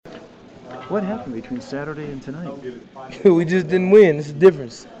What happened between Saturday and tonight? We just didn't win. It's the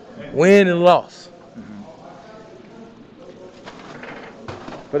difference. Win and loss.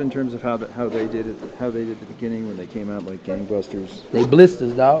 But in terms of how they did it, how they did at the beginning when they came out like gangbusters. They blitzed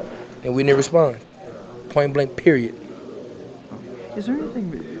us, dog, and we didn't respond. Point blank, period. Is there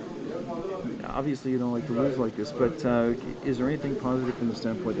anything? Obviously, you don't like to lose like this, but is there anything positive from the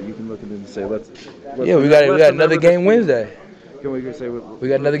standpoint that you can look at it and say, let's Yeah, we got another game Wednesday. Can we say we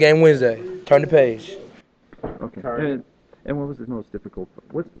got another game Wednesday? Turn the page. Okay. And what was the most difficult?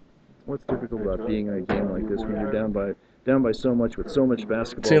 What's difficult about being in a game like this when you're down by so much with so much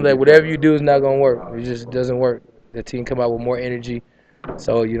basketball? Seems like whatever you do is not gonna work. It just doesn't work. The team come out with more energy,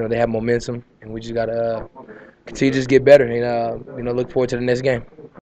 so they have momentum, and we just gotta continue to just get better and look forward to the next game.